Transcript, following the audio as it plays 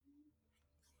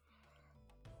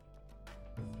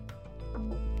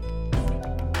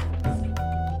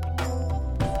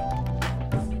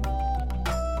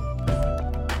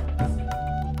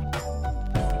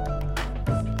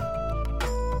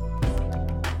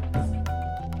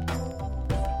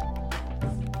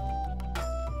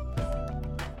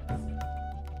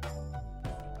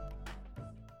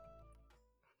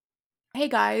Hey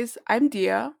guys, I'm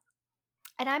Dia,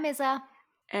 And I'm Izza.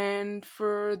 and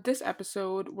for this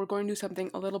episode, we're going to do something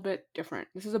a little bit different.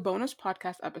 This is a bonus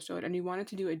podcast episode, and we wanted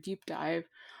to do a deep dive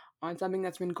on something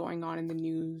that's been going on in the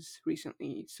news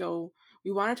recently. So,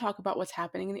 we want to talk about what's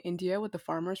happening in India with the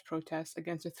farmers' protests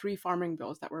against the three farming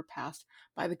bills that were passed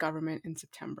by the government in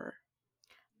September.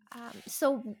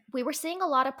 So we were seeing a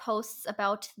lot of posts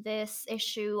about this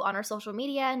issue on our social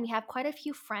media, and we have quite a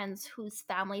few friends whose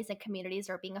families and communities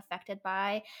are being affected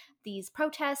by these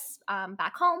protests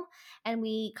back home. And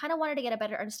we kind of wanted to get a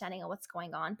better understanding of what's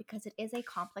going on because it is a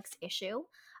complex issue.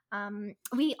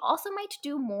 We also might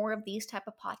do more of these type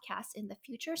of podcasts in the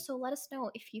future, so let us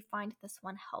know if you find this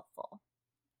one helpful.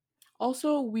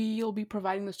 Also, we'll be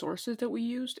providing the sources that we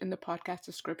used in the podcast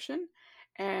description.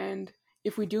 And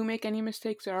if we do make any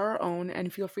mistakes, they're our own.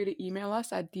 And feel free to email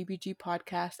us at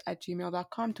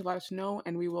dbgpodcast@gmail.com to let us know,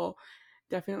 and we will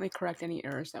definitely correct any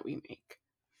errors that we make.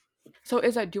 So,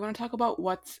 Izza, do you want to talk about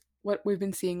what we've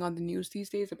been seeing on the news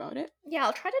these days about it? Yeah,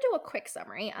 I'll try to do a quick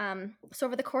summary. So,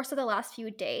 over the course of the last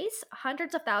few days,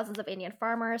 hundreds of thousands of Indian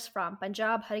farmers from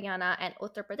Punjab, Haryana, and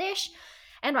Uttar Pradesh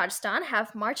and Rajasthan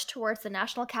have marched towards the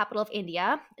national capital of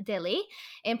India, Delhi,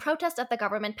 in protest of the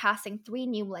government passing three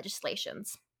new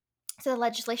legislations. So, the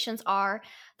legislations are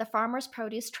the Farmers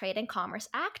Produce Trade and Commerce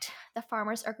Act, the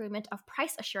Farmers Agreement of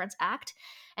Price Assurance Act,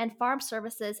 and Farm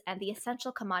Services and the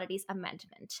Essential Commodities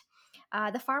Amendment.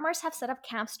 The farmers have set up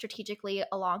camps strategically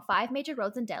along five major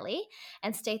roads in Delhi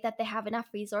and state that they have enough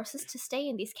resources to stay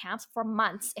in these camps for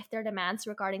months if their demands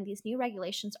regarding these new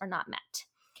regulations are not met.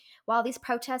 While these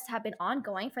protests have been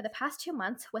ongoing for the past 2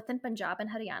 months within Punjab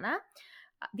and Haryana,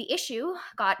 the issue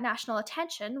got national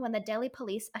attention when the Delhi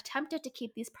police attempted to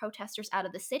keep these protesters out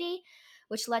of the city,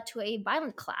 which led to a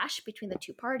violent clash between the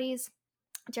two parties,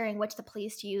 during which the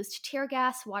police used tear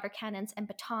gas, water cannons, and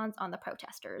batons on the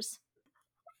protesters.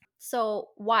 So,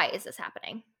 why is this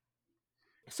happening?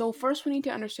 So, first, we need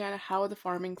to understand how the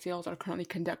farming sales are currently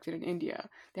conducted in India.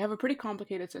 They have a pretty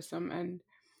complicated system, and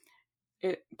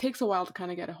it takes a while to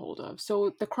kind of get a hold of.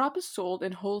 So the crop is sold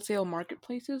in wholesale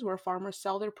marketplaces where farmers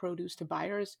sell their produce to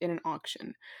buyers in an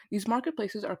auction. These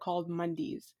marketplaces are called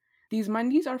mandis. These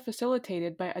mandis are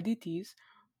facilitated by aditis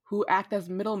who act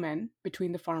as middlemen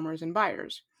between the farmers and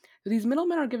buyers. So these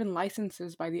middlemen are given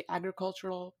licenses by the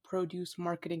Agricultural Produce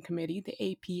Marketing Committee, the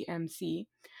APMC,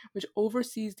 which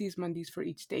oversees these mandis for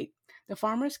each state. The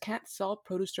farmers can't sell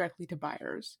produce directly to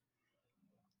buyers.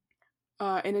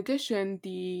 In addition,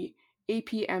 the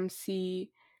APMC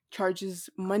charges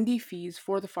Monday fees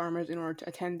for the farmers in order to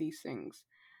attend these things.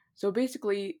 So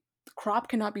basically, the crop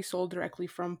cannot be sold directly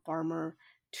from farmer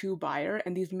to buyer,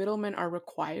 and these middlemen are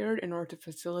required in order to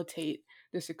facilitate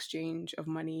this exchange of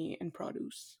money and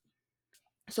produce.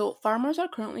 So, farmers are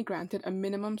currently granted a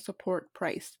minimum support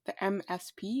price, the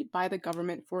MSP, by the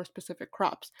government for specific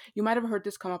crops. You might have heard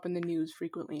this come up in the news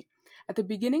frequently. At the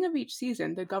beginning of each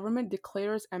season, the government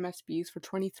declares MSPs for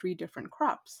 23 different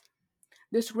crops.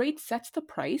 This rate sets the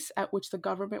price at which the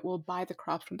government will buy the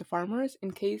crops from the farmers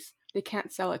in case they can't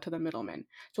sell it to the middlemen.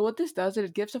 So, what this does is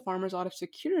it gives the farmers a lot of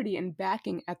security and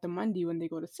backing at the mandi when they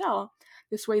go to sell.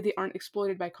 This way, they aren't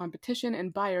exploited by competition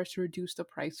and buyers to reduce the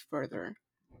price further.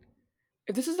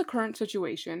 If this is the current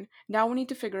situation, now we need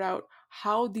to figure out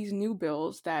how these new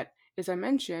bills that, as I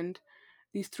mentioned,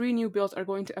 these three new bills are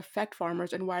going to affect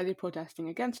farmers and why are they protesting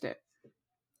against it.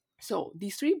 So,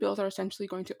 these three bills are essentially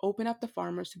going to open up the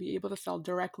farmers to be able to sell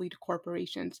directly to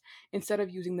corporations instead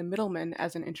of using the middleman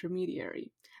as an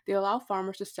intermediary. They allow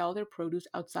farmers to sell their produce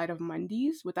outside of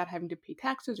mandis without having to pay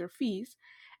taxes or fees,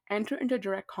 enter into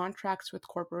direct contracts with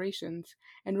corporations,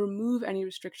 and remove any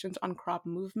restrictions on crop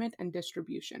movement and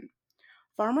distribution.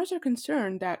 Farmers are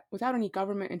concerned that without any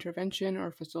government intervention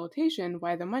or facilitation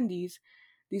by the Mundis,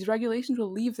 these regulations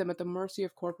will leave them at the mercy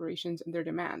of corporations and their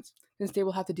demands, since they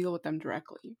will have to deal with them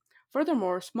directly.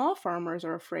 Furthermore, small farmers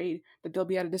are afraid that they'll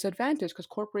be at a disadvantage because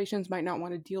corporations might not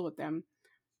want to deal with them.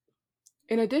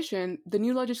 In addition, the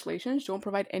new legislations don't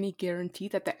provide any guarantee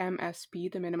that the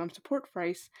MSP, the minimum support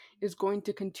price, is going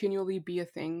to continually be a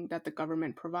thing that the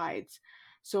government provides.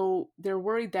 So they're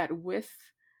worried that with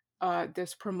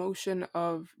this promotion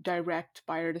of direct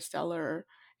buyer to seller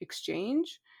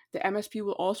exchange, the MSP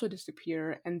will also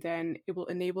disappear and then it will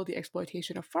enable the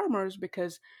exploitation of farmers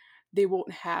because they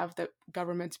won't have the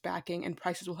government's backing and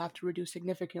prices will have to reduce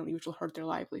significantly, which will hurt their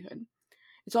livelihood.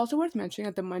 It's also worth mentioning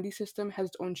that the Mundi system has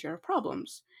its own share of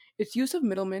problems. Its use of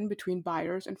middlemen between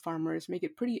buyers and farmers make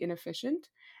it pretty inefficient,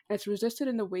 and it's resisted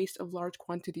in the waste of large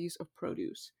quantities of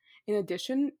produce. In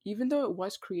addition, even though it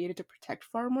was created to protect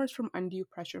farmers from undue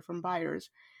pressure from buyers,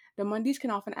 the Mundis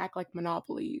can often act like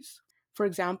monopolies. For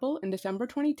example, in December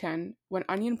 2010, when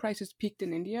onion prices peaked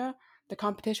in India, the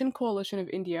Competition Coalition of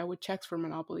India, which checks for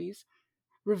monopolies,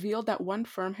 revealed that one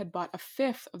firm had bought a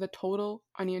fifth of the total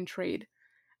onion trade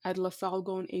at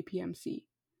Lasalgone APMC.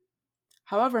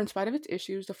 However, in spite of its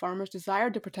issues, the farmers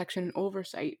desired the protection and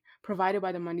oversight provided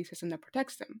by the mandi system that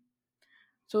protects them.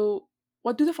 So,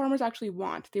 what do the farmers actually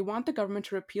want? They want the government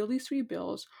to repeal these three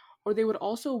bills, or they would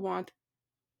also want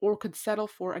or could settle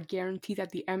for a guarantee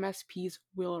that the MSPs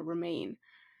will remain.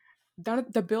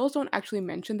 The bills don't actually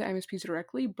mention the MSPs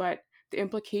directly, but the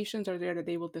implications are there that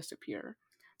they will disappear.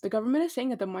 The government is saying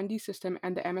that the mandi system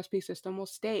and the MSP system will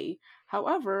stay.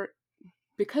 However,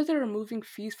 because they're removing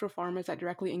fees for farmers that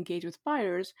directly engage with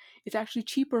buyers, it's actually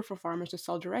cheaper for farmers to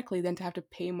sell directly than to have to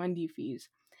pay mandi fees.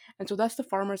 And so thus the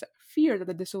farmers fear that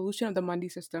the dissolution of the mandi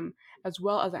system as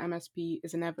well as the MSP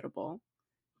is inevitable.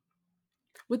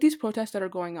 With these protests that are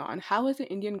going on, how has the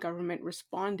Indian government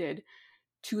responded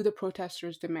to the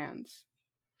protesters' demands?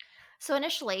 So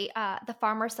initially, the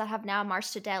farmers that have now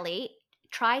marched to Delhi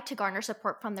tried to garner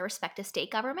support from their respective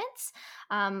state governments,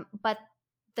 but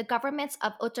the governments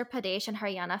of Uttar Pradesh and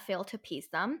Haryana failed to appease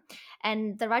them.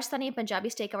 And the Rajasthani and Punjabi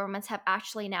state governments have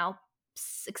actually now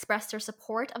expressed their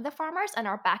support of the farmers and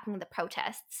are backing the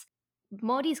protests.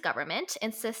 Modi's government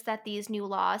insists that these new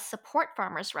laws support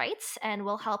farmers' rights and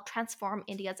will help transform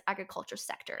India's agriculture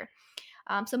sector.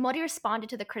 So Modi responded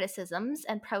to the criticisms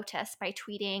and protests by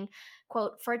tweeting,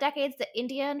 quote, "For decades, the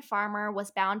Indian farmer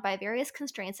was bound by various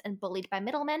constraints and bullied by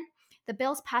middlemen. The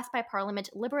bills passed by parliament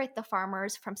liberate the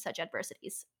farmers from such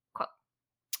adversities." Quote.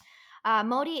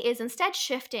 Modi is instead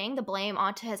shifting the blame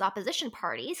onto his opposition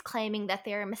parties, claiming that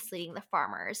they are misleading the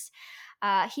farmers.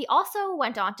 He also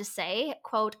went on to say,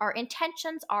 quote, "Our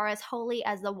intentions are as holy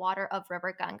as the water of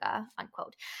River Ganga,"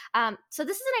 unquote. So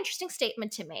this is an interesting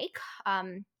statement to make,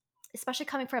 especially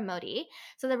coming from Modi.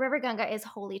 So the River Ganga is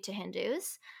holy to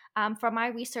Hindus. From my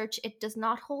research, it does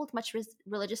not hold much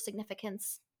religious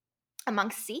significance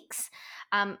among Sikhs.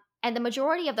 And the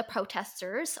majority of the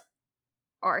protesters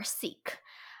are Sikh.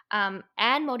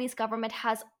 And Modi's government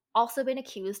has also been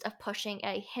accused of pushing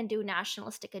a Hindu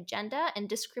nationalistic agenda and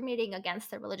discriminating against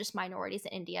the religious minorities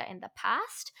in India in the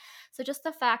past. So just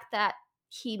the fact that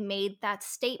he made that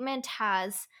statement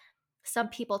has some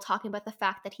people talking about the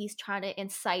fact that he's trying to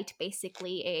incite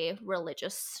basically a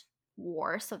religious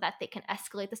war so that they can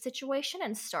escalate the situation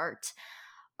and start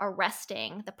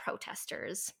arresting the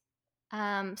protesters.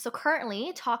 So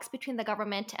currently, talks between the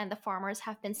government and the farmers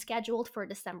have been scheduled for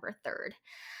December 3rd.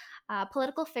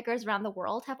 Political figures around the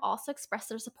world have also expressed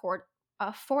their support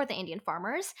for the Indian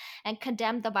farmers and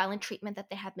condemned the violent treatment that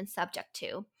they have been subject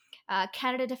to.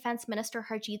 Canada Defense Minister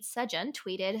Harjit Sajjan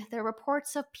tweeted, "The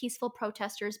reports of peaceful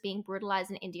protesters being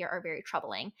brutalized in India are very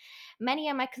troubling. Many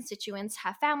of my constituents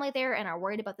have family there and are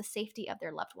worried about the safety of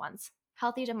their loved ones.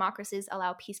 Healthy democracies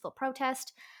allow peaceful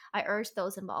protest. I urge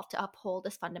those involved to uphold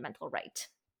this fundamental right."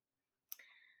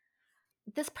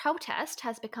 This protest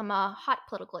has become a hot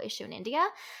political issue in India,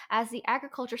 as the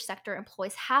agriculture sector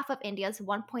employs half of India's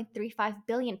 1.35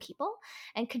 billion people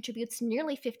and contributes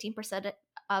nearly 15%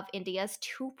 of India's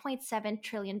 $2.7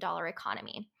 trillion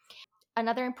economy.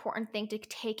 Another important thing to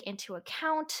take into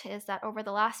account is that over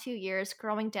the last few years,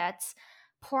 growing debts,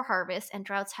 poor harvests, and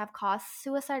droughts have caused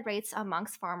suicide rates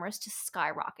amongst farmers to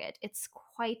skyrocket. It's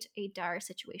quite a dire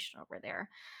situation over there.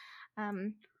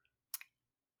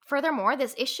 Furthermore,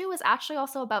 this issue is actually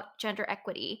also about gender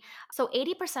equity. So,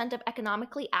 80% of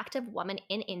economically active women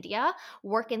in India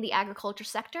work in the agriculture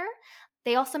sector.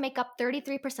 They also make up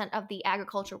 33% of the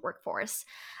agriculture workforce.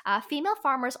 Female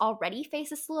farmers already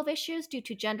face a slew of issues due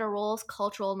to gender roles,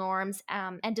 cultural norms,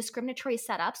 and discriminatory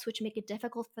setups, which make it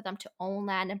difficult for them to own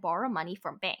land and borrow money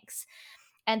from banks.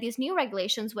 And these new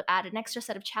regulations would add an extra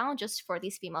set of challenges for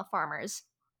these female farmers.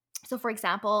 So, for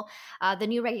example, the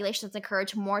new regulations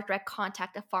encourage more direct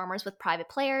contact of farmers with private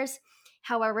players.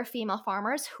 However, female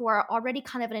farmers, who are already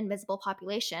kind of an invisible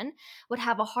population, would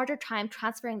have a harder time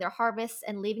transferring their harvests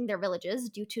and leaving their villages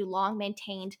due to long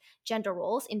maintained gender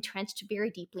roles entrenched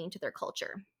very deeply into their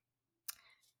culture.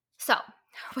 So,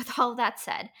 with all that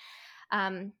said,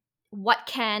 what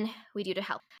can we do to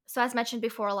help? So, as mentioned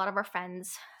before, a lot of our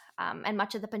friends and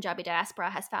much of the Punjabi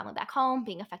diaspora has family back home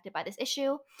being affected by this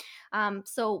issue.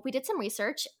 So we did some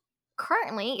research.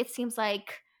 Currently, it seems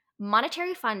like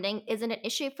monetary funding isn't an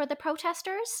issue for the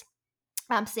protesters,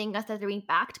 seeing as that they're being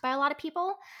backed by a lot of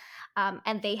people,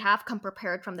 and they have come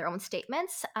prepared from their own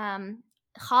statements.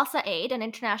 Khalsa Aid, an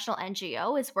international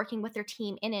NGO, is working with their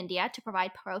team in India to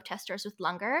provide protesters with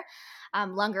langar,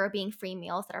 langar being free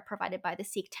meals that are provided by the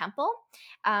Sikh temple.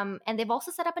 And they've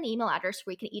also set up an email address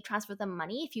where you can e-transfer them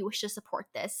money if you wish to support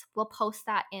this. We'll post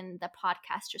that in the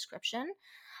podcast description.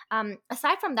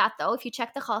 Aside from that, though, if you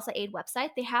check the Khalsa Aid website,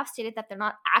 they have stated that they're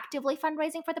not actively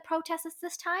fundraising for the protests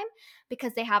this time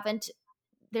because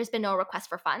there's been no request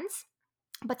for funds.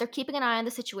 But they're keeping an eye on the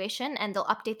situation and they'll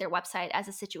update their website as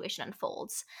the situation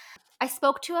unfolds. I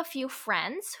spoke to a few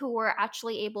friends who were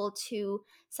actually able to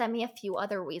send me a few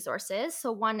other resources.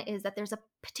 So, one is that there's a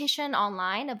petition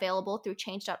online available through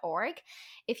change.org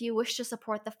if you wish to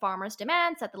support the farmers'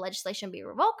 demands that the legislation be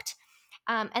revoked.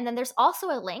 And then there's also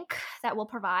a link that we'll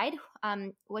provide,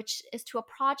 which is to a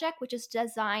project which is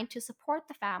designed to support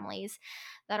the families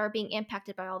that are being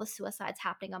impacted by all the suicides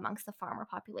happening amongst the farmer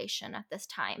population at this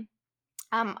time.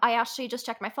 I actually just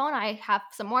checked my phone. I have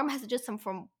some more messages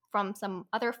from some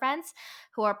other friends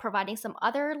who are providing some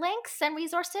other links and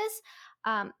resources.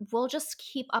 We'll just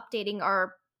keep updating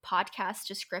our podcast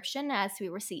description as we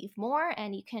receive more,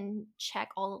 and you can check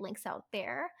all the links out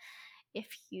there if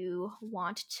you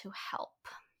want to help.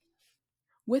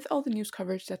 With all the news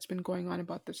coverage that's been going on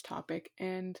about this topic,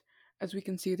 and as we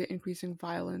can see the increasing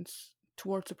violence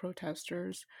towards the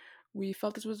protesters, we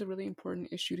felt this was a really important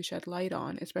issue to shed light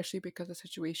on, especially because the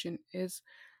situation is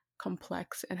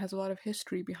complex and has a lot of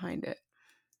history behind it.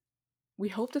 We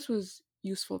hope this was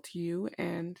useful to you,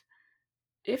 and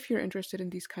if you're interested in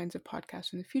these kinds of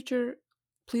podcasts in the future,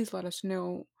 please let us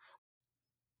know.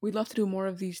 We'd love to do more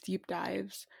of these deep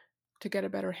dives to get a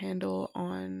better handle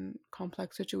on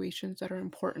complex situations that are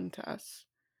important to us.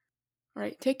 All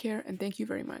right, take care and thank you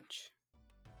very much.